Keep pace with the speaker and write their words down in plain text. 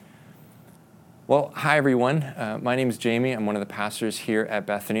Well, hi everyone. My name is Jamie. I'm one of the pastors here at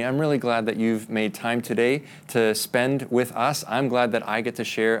Bethany. I'm really glad that you've made time today to spend with us. I'm glad that I get to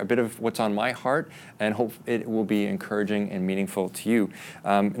share a bit of what's on my heart and hope it will be encouraging and meaningful to you.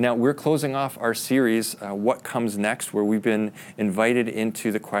 Now, we're closing off our series, What Comes Next, where we've been invited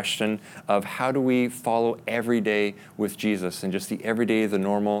into the question of how do we follow every day with Jesus and just the everyday, the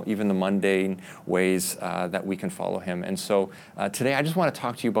normal, even the mundane ways that we can follow him. And so today I just want to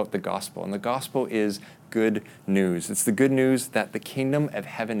talk to you about the gospel. And the gospel is good news. It's the good news that the kingdom of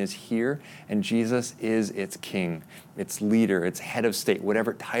heaven is here and Jesus is its king, its leader, its head of state,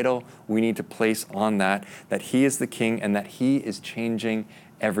 whatever title we need to place on that he is the king and that he is changing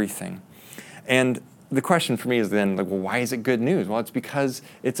everything. And the question for me is then, well, why is it good news? Well, it's because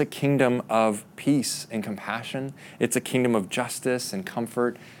it's a kingdom of peace and compassion. It's a kingdom of justice and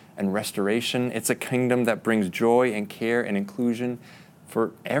comfort and restoration. It's a kingdom that brings joy and care and inclusion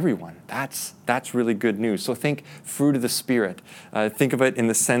for everyone. That's really good news. So think fruit of the Spirit. Think of it in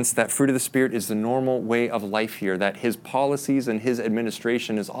the sense that fruit of the Spirit is the normal way of life here, that his policies and his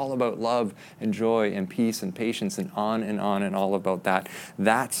administration is all about love and joy and peace and patience and on and all about that.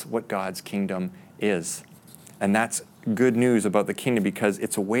 That's what God's kingdom is. And that's good news about the kingdom because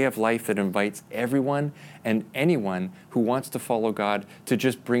it's a way of life that invites everyone and anyone who wants to follow God to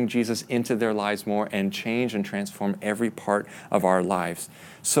just bring Jesus into their lives more and change and transform every part of our lives.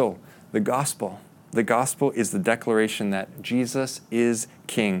 So the gospel is the declaration that Jesus is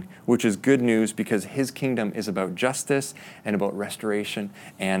king, which is good news because his kingdom is about justice and about restoration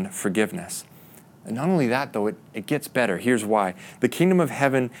and forgiveness. And not only that, though, it gets better. Here's why. The kingdom of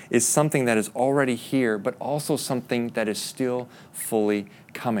heaven is something that is already here, but also something that is still fully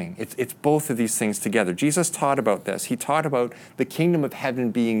coming. It's both of these things together. Jesus taught about this. He taught about the kingdom of heaven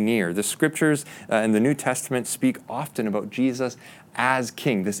being near. The scriptures in the New Testament speak often about Jesus as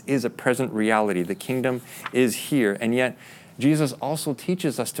king. This is a present reality. The kingdom is here. And yet, Jesus also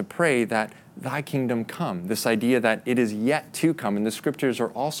teaches us to pray that thy kingdom come, this idea that it is yet to come. And the scriptures are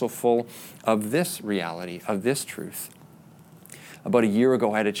also full of this reality, of this truth. About a year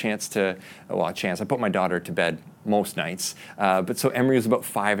ago, I had I put my daughter to bed most nights. But so Emery was about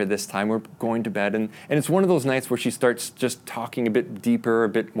 5 at this time. We're going to bed. And it's one of those nights where she starts just talking a bit deeper, a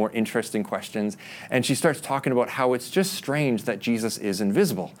bit more interesting questions. And she starts talking about how it's just strange that Jesus is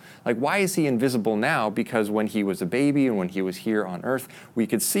invisible. Like, why is he invisible now? Because when he was a baby and when he was here on earth, we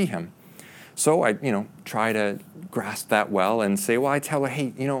could see him. So I, try to grasp that well and say, I tell her,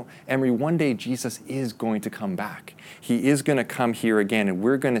 hey, Emery, one day Jesus is going to come back. He is going to come here again, and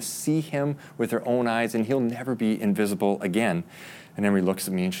we're going to see him with our own eyes, and he'll never be invisible again. And Emery looks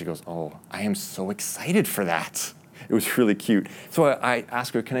at me and she goes, oh, I am so excited for that. It was really cute. So I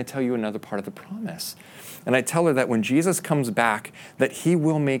ask her, can I tell you another part of the promise? And I tell her that when Jesus comes back, that he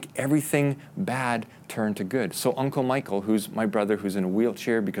will make everything bad turn to good. So Uncle Michael, who's my brother, who's in a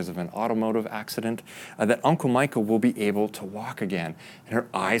wheelchair because of an automotive accident, that Uncle Michael will be able to walk again. And her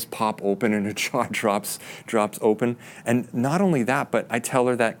eyes pop open and her jaw drops open. And not only that, but I tell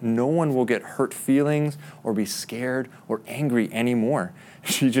her that no one will get hurt feelings or be scared or angry anymore.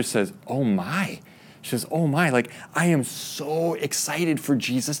 She just says, oh my. She says, oh my, I am so excited for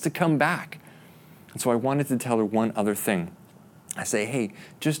Jesus to come back. And so I wanted to tell her one other thing. I say, hey,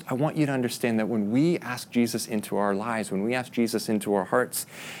 I want you to understand that when we ask Jesus into our lives, when we ask Jesus into our hearts,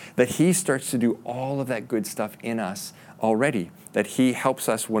 that he starts to do all of that good stuff in us already, that he helps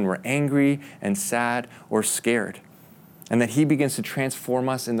us when we're angry and sad or scared, and that he begins to transform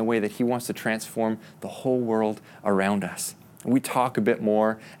us in the way that he wants to transform the whole world around us. We talk a bit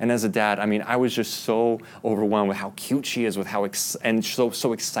more, and as a dad, I was just so overwhelmed with how cute she is, with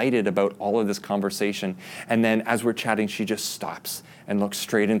so excited about all of this conversation. And then as we're chatting, she just stops and looks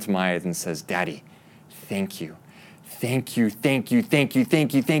straight into my eyes and says, Daddy, thank you. Thank you, thank you, thank you,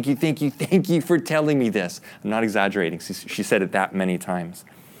 thank you, thank you, thank you, thank you for telling me this. I'm not exaggerating. She said it that many times.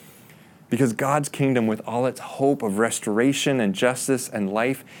 Because God's kingdom, with all its hope of restoration and justice and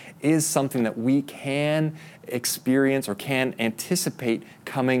life, is something that we can experience or can anticipate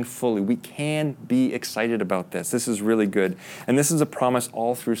coming fully. We can be excited about this. This is really good. And this is a promise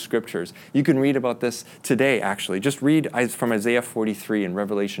all through scriptures. You can read about this today, actually. Just read from Isaiah 43 and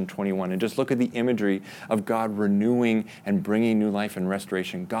Revelation 21 and just look at the imagery of God renewing and bringing new life and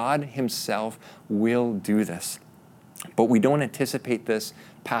restoration. God himself will do this. But we don't anticipate this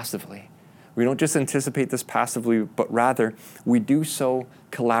passively. We don't just anticipate this passively, but rather we do so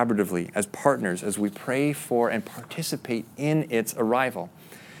collaboratively as partners as we pray for and participate in its arrival.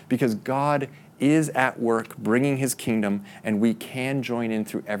 Because God is at work bringing his kingdom, and we can join in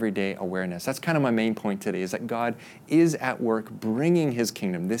through everyday awareness. That's kind of my main point today, is that God is at work bringing his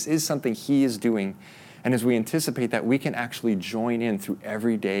kingdom. This is something he is doing. And as we anticipate that, we can actually join in through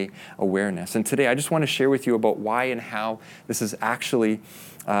everyday awareness. And today I just want to share with you about why and how this is actually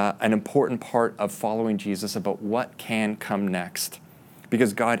an important part of following Jesus, about what can come next.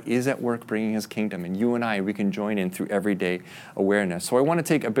 Because God is at work bringing his kingdom, and you and I, we can join in through everyday awareness. So I want to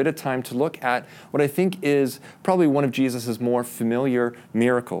take a bit of time to look at what I think is probably one of Jesus' more familiar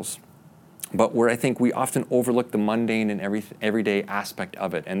miracles, but where I think we often overlook the mundane and everyday aspect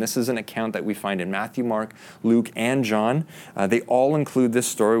of it. And this is an account that we find in Matthew, Mark, Luke, and John. They all include this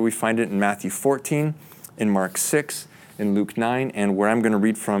story. We find it in Matthew 14, in Mark 6, in Luke 9, and where I'm going to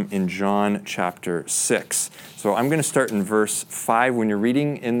read from in John chapter 6. So I'm going to start in verse 5. When you're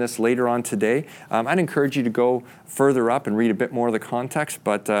reading in this later on today, I'd encourage you to go further up and read a bit more of the context,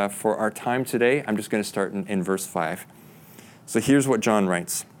 but for our time today, I'm just going to start in verse 5. So here's what John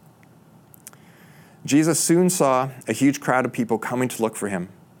writes. Jesus soon saw a huge crowd of people coming to look for him.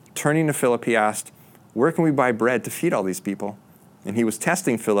 Turning to Philip, he asked, "Where can we buy bread to feed all these people?" And he was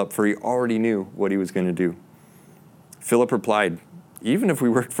testing Philip, for he already knew what he was going to do. Philip replied, "Even if we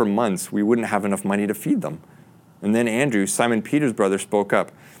worked for months, we wouldn't have enough money to feed them." And then Andrew, Simon Peter's brother, spoke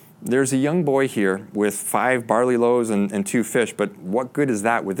up. "There's a young boy here with 5 barley loaves and 2 fish, but what good is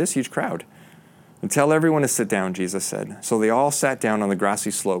that with this huge crowd?" "And tell everyone to sit down," Jesus said. So they all sat down on the grassy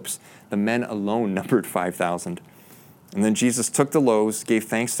slopes. The men alone numbered 5,000. And then Jesus took the loaves, gave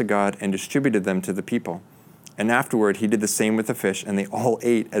thanks to God, and distributed them to the people. And afterward, he did the same with the fish, and they all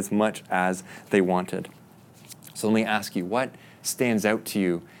ate as much as they wanted. So let me ask you, what stands out to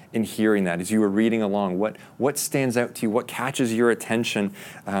you in hearing that as you were reading along? What stands out to you? What catches your attention?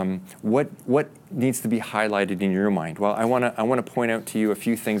 What needs to be highlighted in your mind? Well, I want to point out to you a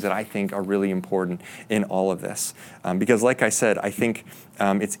few things that I think are really important in all of this. Because like I said, I think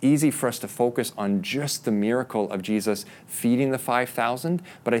it's easy for us to focus on just the miracle of Jesus feeding the 5,000,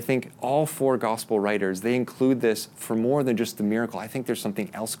 but I think all 4 gospel writers, they include this for more than just the miracle. I think there's something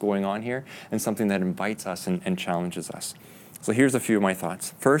else going on here, and something that invites us and challenges us. So here's a few of my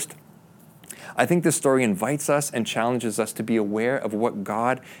thoughts. First, I think this story invites us and challenges us to be aware of what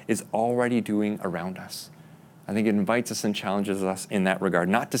God is already doing around us. I think it invites us and challenges us in that regard.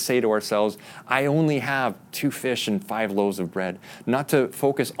 Not to say to ourselves, I only have 2 fish and 5 loaves of bread. Not to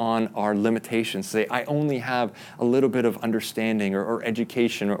focus on our limitations. Say, I only have a little bit of understanding or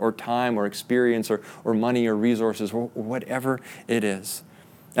education or time or experience or money or resources or whatever it is.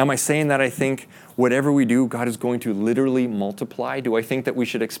 Am I saying that I think whatever we do, God is going to literally multiply? Do I think that we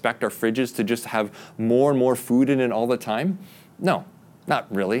should expect our fridges to just have more and more food in it all the time? No, not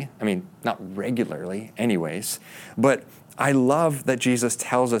really. I mean, not regularly anyways. But I love that Jesus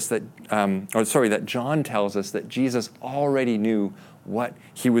tells us that John tells us that Jesus already knew what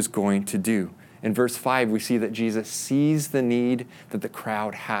he was going to do. In verse 5, we see that Jesus sees the need that the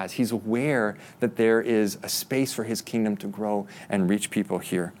crowd has. He's aware that there is a space for his kingdom to grow and reach people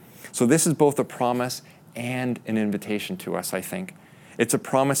here. So this is both a promise and an invitation to us, I think. It's a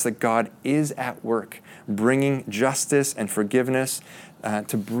promise that God is at work, bringing justice and forgiveness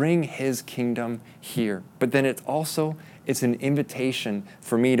to bring his kingdom here. But then it's an invitation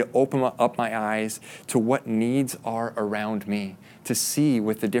for me to open up my eyes to what needs are around me, to see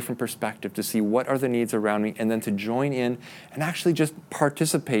with a different perspective, to see what are the needs around me, and then to join in and actually just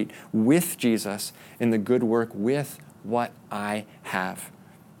participate with Jesus in the good work with what I have.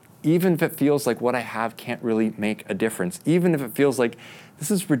 Even if it feels like what I have can't really make a difference, even if it feels like this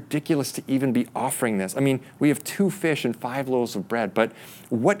is ridiculous to even be offering this. I mean, we have 2 fish and 5 loaves of bread, but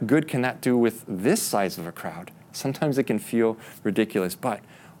what good can that do with this size of a crowd? Sometimes it can feel ridiculous, but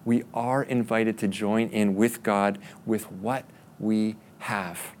we are invited to join in with God with what we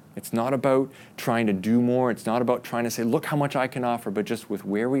have. It's not about trying to do more. It's not about trying to say, look how much I can offer, but just with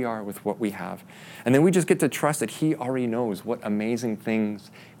where we are, with what we have. And then we just get to trust that he already knows what amazing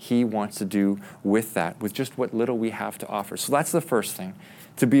things he wants to do with that, with just what little we have to offer. So that's the first thing,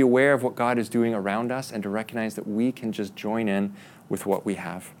 to be aware of what God is doing around us and to recognize that we can just join in with what we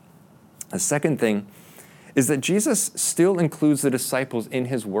have. The second thing is that Jesus still includes the disciples in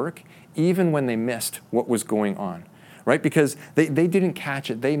his work, even when they missed what was going on. Right? Because they didn't catch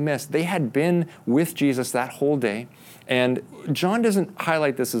it. They missed. They had been with Jesus that whole day. And John doesn't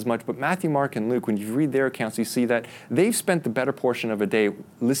highlight this as much, but Matthew, Mark, and Luke, when you read their accounts, you see that they've spent the better portion of a day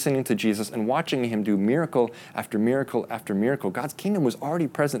listening to Jesus and watching him do miracle after miracle after miracle. God's kingdom was already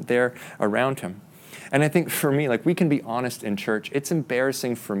present there around him. And I think for me, like we can be honest in church, it's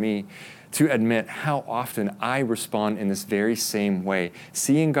embarrassing for me to admit how often I respond in this very same way,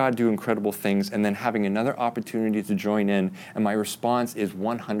 seeing God do incredible things and then having another opportunity to join in, and my response is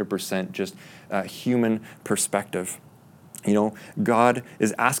 100% just human perspective. You know, God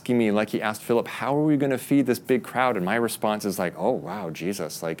is asking me, like he asked Philip, how are we going to feed this big crowd? And my response is like, oh, wow,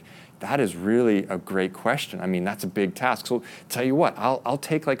 Jesus, like that is really a great question. I mean, that's a big task. So tell you what, I'll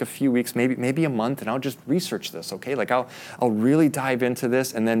take like a few weeks, maybe a month, and I'll just research this, okay? Like I'll really dive into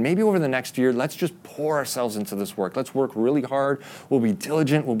this, and then maybe over the next year, let's just pour ourselves into this work. Let's work really hard. We'll be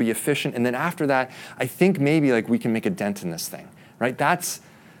diligent. We'll be efficient. And then after that, I think maybe like we can make a dent in this thing, right? That's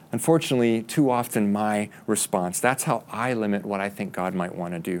unfortunately too often my response. That's how I limit what I think God might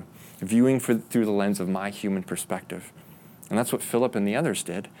want to do, viewing through the lens of my human perspective. And that's what Philip and the others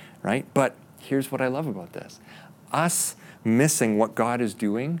did, right? But here's what I love about this. Us missing what God is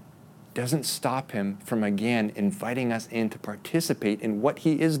doing doesn't stop him from, again, inviting us in to participate in what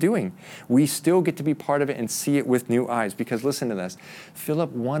he is doing. We still get to be part of it and see it with new eyes. Because listen to this,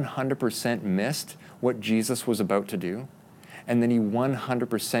 Philip 100% missed what Jesus was about to do. And then he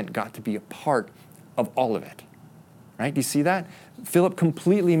 100% got to be a part of all of it, right? Do you see that? Philip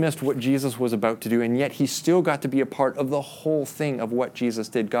completely missed what Jesus was about to do, and yet he still got to be a part of the whole thing of what Jesus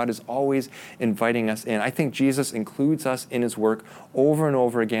did. God is always inviting us in. I think Jesus includes us in his work over and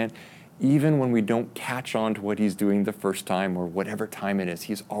over again, even when we don't catch on to what he's doing the first time or whatever time it is.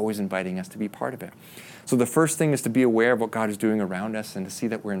 He's always inviting us to be part of it. So the first thing is to be aware of what God is doing around us and to see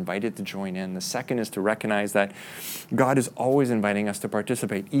that we're invited to join in. The second is to recognize that God is always inviting us to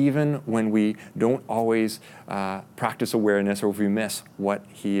participate, even when we don't always practice awareness or if we miss what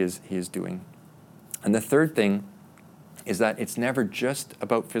he is doing. And the third thing is that it's never just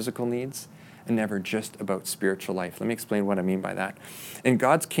about physical needs and never just about spiritual life. Let me explain what I mean by that. In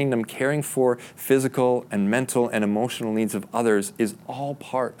God's kingdom, caring for physical and mental and emotional needs of others is all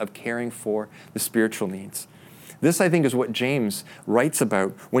part of caring for the spiritual needs. This, I think, is what James writes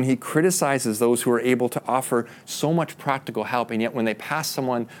about when he criticizes those who are able to offer so much practical help, and yet when they pass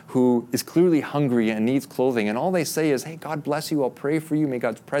someone who is clearly hungry and needs clothing, and all they say is, hey, God bless you, I'll pray for you, may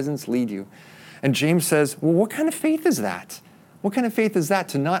God's presence lead you. And James says, well, what kind of faith is that? What kind of faith is that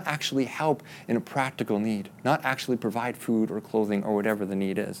to not actually help in a practical need, not actually provide food or clothing or whatever the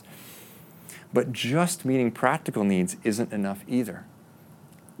need is? But just meeting practical needs isn't enough either.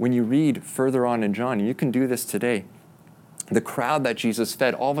 When you read further on in John, and you can do this today, the crowd that Jesus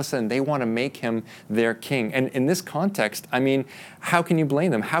fed, all of a sudden they want to make him their king. And in this context, I mean, how can you blame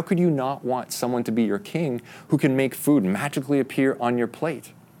them? How could you not want someone to be your king who can make food magically appear on your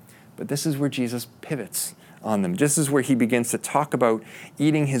plate? But this is where Jesus pivots on them. This is where he begins to talk about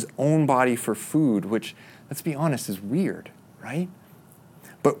eating his own body for food, which, let's be honest, is weird, right?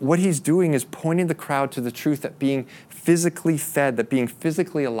 But what he's doing is pointing the crowd to the truth that being physically fed, that being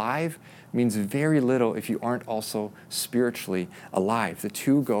physically alive means very little if you aren't also spiritually alive. The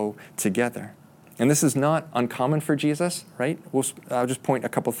two go together. And this is not uncommon for Jesus, right? I'll just point a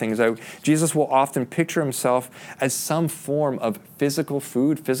couple things out. Jesus will often picture himself as some form of physical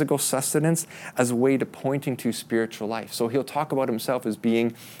food, physical sustenance, as a way to pointing to spiritual life. So he'll talk about himself as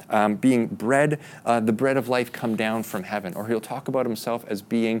being bread, the bread of life come down from heaven. Or he'll talk about himself as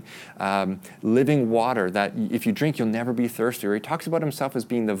being living water, that if you drink, you'll never be thirsty. Or he talks about himself as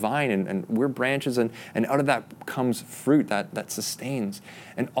being the vine, and we're branches, and out of that comes fruit that sustains.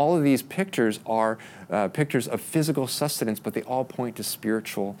 And all of these pictures are pictures of physical sustenance, but they all point to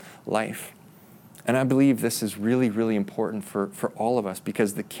spiritual life. And I believe this is really, really important for all of us,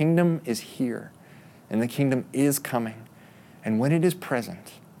 because the kingdom is here and the kingdom is coming. And when it is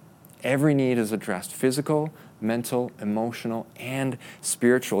present, every need is addressed: physical, mental, emotional, and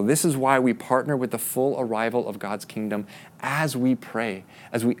spiritual. This is why we partner with the full arrival of God's kingdom as we pray,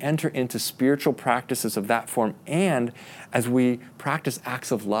 as we enter into spiritual practices of that form, and as we practice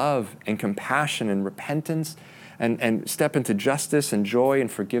acts of love and compassion and repentance, and step into justice and joy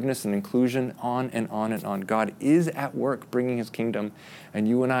and forgiveness and inclusion, on and on and on. God is at work bringing his kingdom, and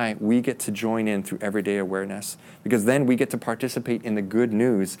you and I, we get to join in through everyday awareness, because then we get to participate in the good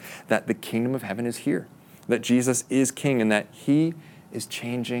news that the kingdom of heaven is here, that Jesus is king, and that he is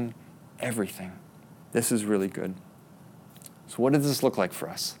changing everything. This is really good. So what does this look like for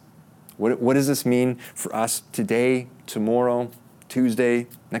us? What does this mean for us today, tomorrow, Tuesday,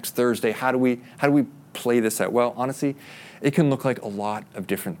 next Thursday? How do we play this out? Well, honestly, it can look like a lot of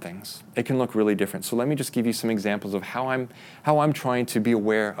different things. It can look really different. So let me just give you some examples of how I'm trying to be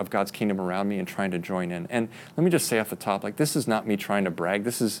aware of God's kingdom around me and trying to join in. And let me just say off the top, like, this is not me trying to brag.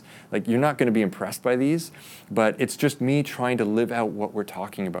 This is, like, you're not going to be impressed by these, but it's just me trying to live out what we're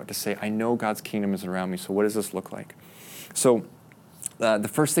talking about, to say, I know God's kingdom is around me, so what does this look like? So the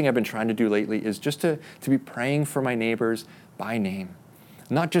first thing I've been trying to do lately is just to be praying for my neighbors by name.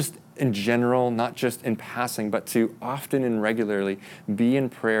 Not just in general, not just in passing, but to often and regularly be in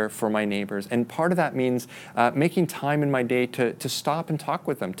prayer for my neighbors. And part of that means making time in my day to stop and talk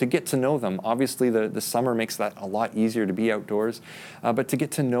with them, to get to know them. Obviously, the summer makes that a lot easier to be outdoors, but to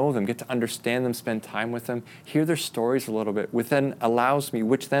get to know them, get to understand them, spend time with them, hear their stories a little bit, which then allows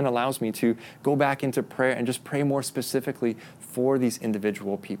me to go back into prayer and just pray more specifically for these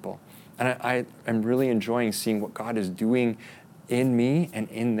individual people. And I am really enjoying seeing what God is doing in me and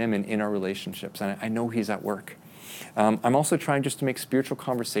in them and in our relationships. And I know He's at work. I'm also trying just to make spiritual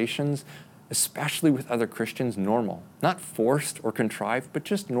conversations, especially with other Christians, normal. Not forced or contrived, but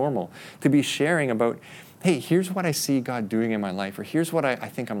just normal. To be sharing about, hey, here's what I see God doing in my life, or here's what I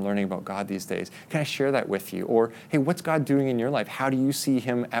think I'm learning about God these days. Can I share that with you? Or, hey, what's God doing in your life? How do you see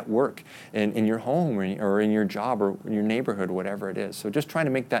Him at work in your home or in your job or in your neighborhood, whatever it is? So just trying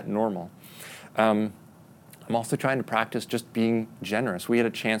to make that normal. I'm also trying to practice just being generous. We had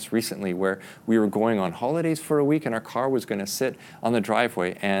a chance recently where we were going on holidays for a week and our car was going to sit on the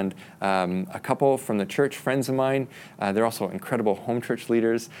driveway. And a couple from the church, friends of mine, they're also incredible home church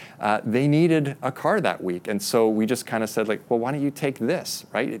leaders, they needed a car that week. And so we just kind of said, like, well, why don't you take this,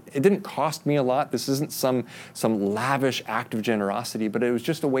 right? It didn't cost me a lot. This isn't some lavish act of generosity, but it was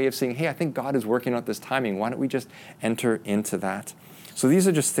just a way of saying, hey, I think God is working out this timing. Why don't we just enter into that? So these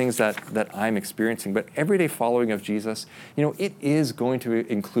are just things that I'm experiencing. But everyday following of Jesus, it is going to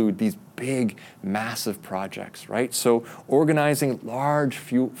include these big, massive projects, right? So organizing large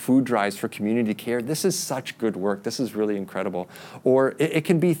food drives for community care, this is such good work. This is really incredible. Or it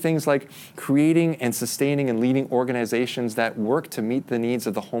can be things like creating and sustaining and leading organizations that work to meet the needs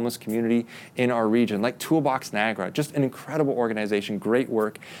of the homeless community in our region, like Toolbox Niagara, just an incredible organization, great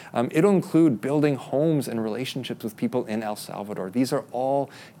work. It'll include building homes and relationships with people in El Salvador. These are all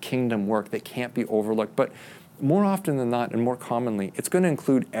kingdom work that can't be overlooked. But more often than not, and more commonly, it's going to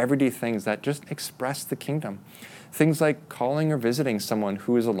include everyday things that just express the kingdom. Things like calling or visiting someone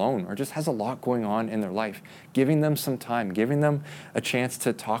who is alone or just has a lot going on in their life, giving them some time, giving them a chance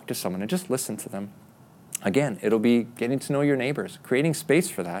to talk to someone and just listen to them. Again, it'll be getting to know your neighbors, creating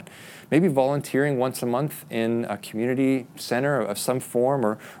space for that, maybe volunteering once a month in a community center of some form,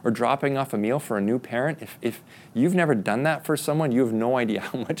 or dropping off a meal for a new parent. If you've never done that for someone, you have no idea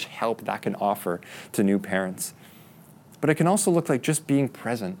how much help that can offer to new parents. But it can also look like just being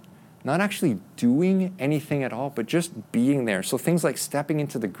present, not actually doing anything at all, but just being there. So things like stepping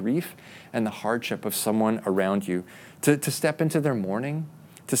into the grief and the hardship of someone around you, to step into their mourning,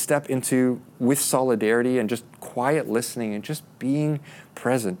 to step into with solidarity and just quiet listening and just being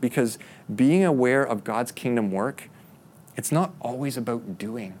present. Because being aware of God's kingdom work, it's not always about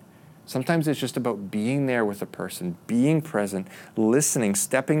doing. Sometimes it's just about being there with a person, being present, listening,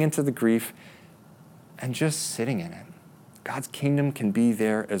 stepping into the grief, and just sitting in it. God's kingdom can be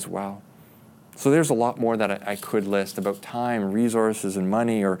there as well. So there's a lot more that I could list about time, resources, and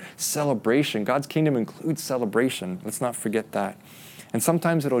money, or celebration. God's kingdom includes celebration. Let's not forget that. And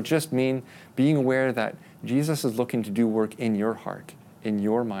sometimes it'll just mean being aware that Jesus is looking to do work in your heart, in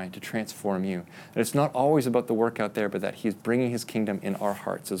your mind, to transform you. That it's not always about the work out there, but that He's bringing His kingdom in our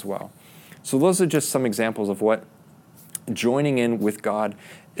hearts as well. So those are just some examples of what joining in with God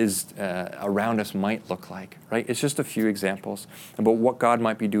is around us might look like, right? It's just a few examples about what God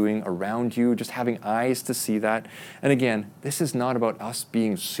might be doing around you, just having eyes to see that. And again, this is not about us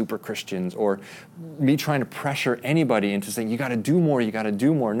being super Christians or me trying to pressure anybody into saying, you got to do more, you got to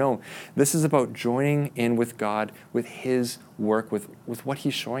do more. No, this is about joining in with God, with His work, with what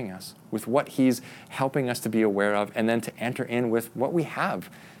He's showing us, with what He's helping us to be aware of, and then to enter in with what we have.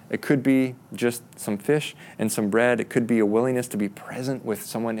 It could be just some fish and some bread. It could be a willingness to be present with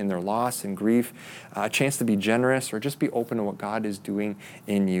someone in their loss and grief, a chance to be generous, or just be open to what God is doing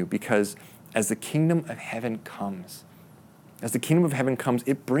in you. Because as the kingdom of heaven comes,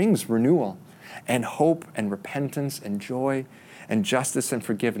 it brings renewal and hope and repentance and joy and justice and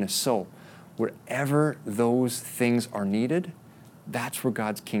forgiveness. So wherever those things are needed, that's where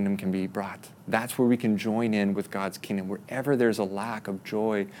God's kingdom can be brought. That's where we can join in with God's kingdom. Wherever there's a lack of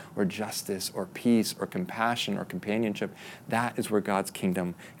joy or justice or peace or compassion or companionship, that is where God's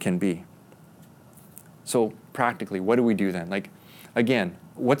kingdom can be. So practically, what do we do then? Again,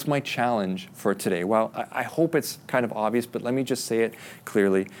 what's my challenge for today? Well, I hope it's kind of obvious, but let me just say it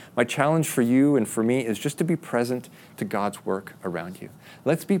clearly. My challenge for you and for me is just to be present to God's work around you.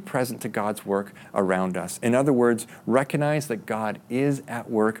 Let's be present to God's work around us. In other words, recognize that God is at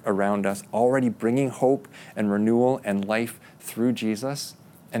work around us, already bringing hope and renewal and life through Jesus,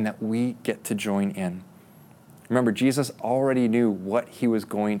 and that we get to join in. Remember, Jesus already knew what he was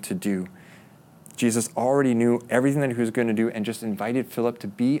going to do. Jesus already knew everything that he was going to do and just invited Philip to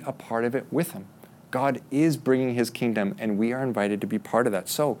be a part of it with him. God is bringing his kingdom, and we are invited to be part of that.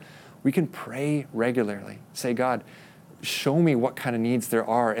 So we can pray regularly. Say, God, show me what kind of needs there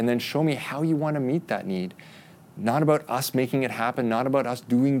are, and then show me how you want to meet that need. Not about us making it happen, not about us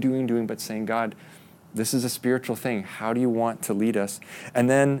doing, but saying, God, this is a spiritual thing. How do you want to lead us? And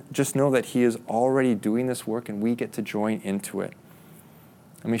then just know that he is already doing this work, and we get to join into it.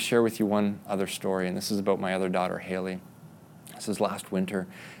 Let me share with you one other story, and this is about my other daughter, Haley. This is last winter.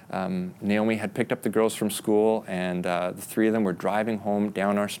 Naomi had picked up the girls from school, and the three of them were driving home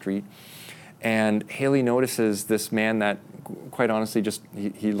down our street. And Haley notices this man that, quite honestly, just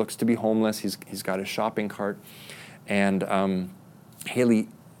he looks to be homeless. He's got a shopping cart. And Haley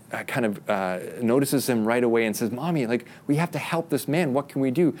kind of notices him right away and says, Mommy, like, we have to help this man. What can we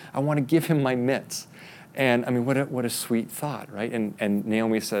do? I want to give him my mitts. And I mean, what a sweet thought, right? And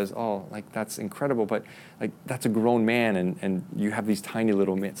Naomi says, oh, like, that's incredible, but like, that's a grown man, and you have these tiny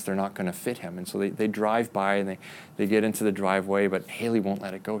little mitts. They're not going to fit him. And so they drive by, and they get into the driveway, but Haley won't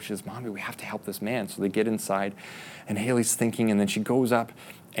let it go. She says, Mommy, we have to help this man. So they get inside, and Haley's thinking, and then she goes up,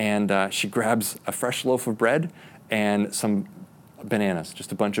 and she grabs a fresh loaf of bread and some bananas,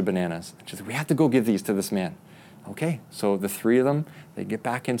 just a bunch of bananas. And she says, we have to go give these to this man. Okay, so the three of them, they get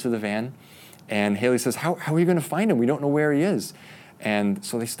back into the van. And Haley says, how are you going to find him? We don't know where he is. And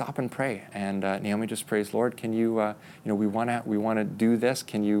so they stop and pray. And Naomi just prays, Lord, can you, we want to do this.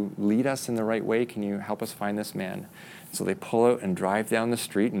 Can you lead us in the right way? Can you help us find this man? So they pull out and drive down the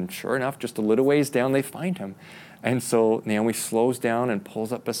street. And sure enough, just a little ways down, they find him. And so Naomi slows down and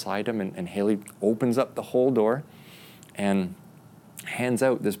pulls up beside him. And Haley opens up the whole door and hands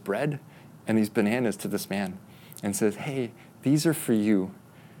out this bread and these bananas to this man and says, hey, these are for you.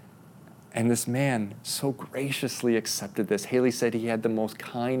 And this man so graciously accepted this. Haley said he had the most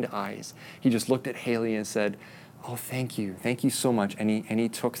kind eyes. He just looked at Haley and said, oh, thank you so much. And he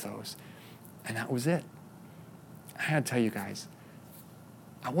took those. And that was it. I had to tell you guys,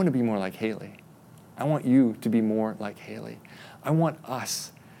 I want to be more like Haley. I want you to be more like Haley. I want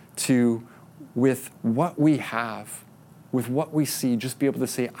us to, with what we have, with what we see, just be able to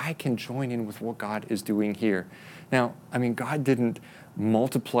say, I can join in with what God is doing here. Now, I mean, God didn't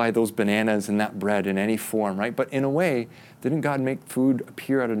multiply those bananas and that bread in any form, right? But in a way, didn't God make food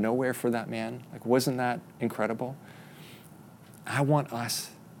appear out of nowhere for that man? Like, wasn't that incredible? I want us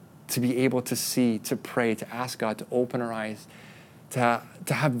to be able to see, to pray, to ask God to open our eyes, to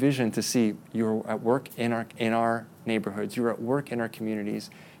have vision, to see you're at work in our neighborhoods, you're at work in our communities.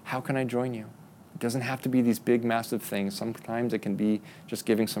 How can I join you? It doesn't have to be these big, massive things. Sometimes it can be just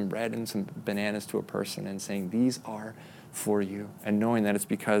giving some bread and some bananas to a person and saying, these are for you, and knowing that it's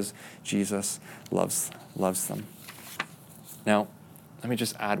because Jesus loves them. Now, let me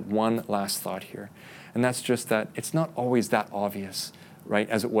just add one last thought here, and that's just that it's not always that obvious, right,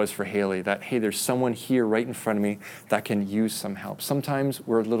 as it was for Haley, that, hey, there's someone here right in front of me that can use some help. Sometimes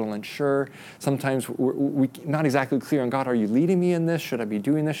we're a little unsure. Sometimes we're not exactly clear on, God, are you leading me in this? Should I be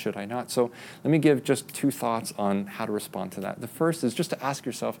doing this? Should I not? So let me give just two thoughts on how to respond to that. The first is just to ask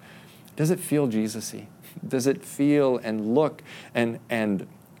yourself, does it feel Jesus-y? Does it feel and look and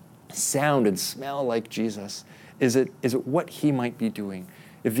sound and smell like Jesus? Is it what he might be doing?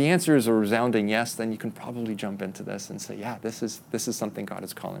 If the answer is a resounding yes, then you can probably jump into this and say, yeah, this is something God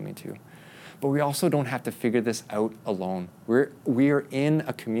is calling me to. But we also don't have to figure this out alone. We are in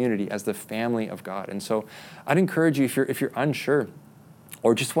a community as the family of God. And so I'd encourage you, if you're unsure,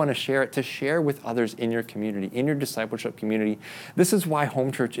 or just want to share it, to share with others in your community, in your discipleship community. This is why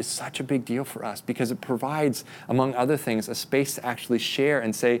home church is such a big deal for us, because it provides, among other things, a space to actually share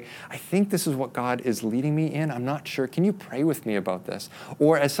and say, I think this is what God is leading me in. I'm not sure. Can you pray with me about this?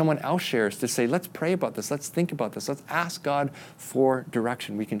 Or as someone else shares, to say, let's pray about this. Let's think about this. Let's ask God for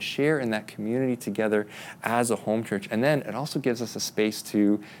direction. We can share in that community together as a home church. And then it also gives us a space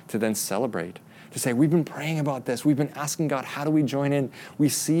to then celebrate. to say, we've been praying about this. We've been asking God, how do we join in? We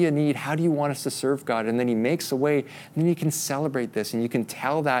see a need. How do you want us to serve God? And then he makes a way. And then you can celebrate this and you can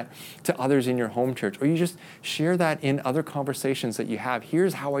tell that to others in your home church, or you just share that in other conversations that you have.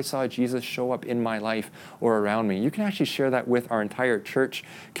 Here's how I saw Jesus show up in my life or around me. You can actually share that with our entire church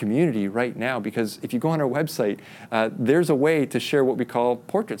community right now, because if you go on our website, there's a way to share what we call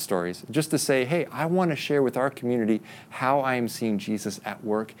portrait stories, just to say, hey, I want to share with our community how I am seeing Jesus at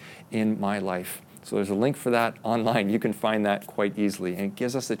work in my life. So there's a link for that online. You can find that quite easily. And it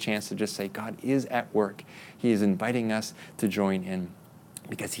gives us a chance to just say, God is at work. He is inviting us to join in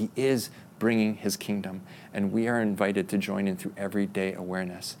because he is bringing his kingdom. And we are invited to join in through everyday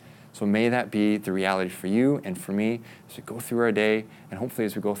awareness. So may that be the reality for you and for me as we go through our day and hopefully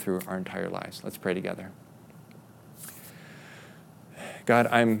as we go through our entire lives. Let's pray together. God,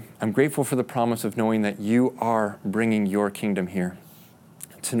 I'm grateful for the promise of knowing that you are bringing your kingdom here,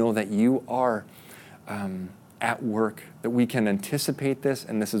 to know that you are at work, that we can anticipate this,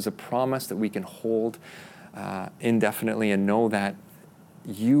 and this is a promise that we can hold indefinitely and know that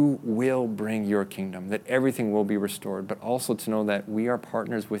you will bring your kingdom, that everything will be restored, but also to know that we are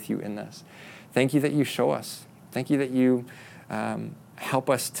partners with you in this. Thank you that you show us. Thank you that you help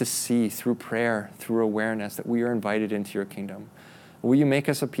us to see through prayer, through awareness, that we are invited into your kingdom. Will you make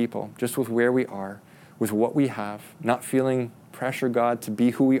us a people, just with where we are, with what we have, not feeling pressure, God, to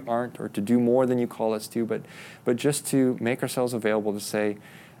be who we aren't or to do more than you call us to, but just to make ourselves available to say,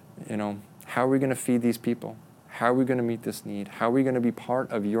 how are we going to feed these people? How are we going to meet this need? How are we going to be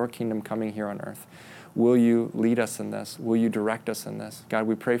part of your kingdom coming here on earth? Will you lead us in this? Will you direct us in this? God,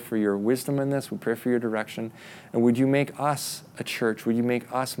 we pray for your wisdom in this. We pray for your direction. And would you make us a church? Would you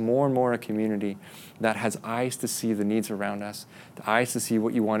make us more and more a community that has eyes to see the needs around us, the eyes to see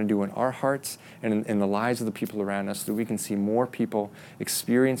what you want to do in our hearts and in the lives of the people around us, so that we can see more people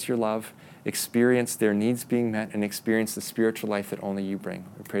experience your love, experience their needs being met, and experience the spiritual life that only you bring.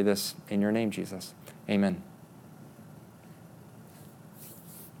 We pray this in your name, Jesus. Amen.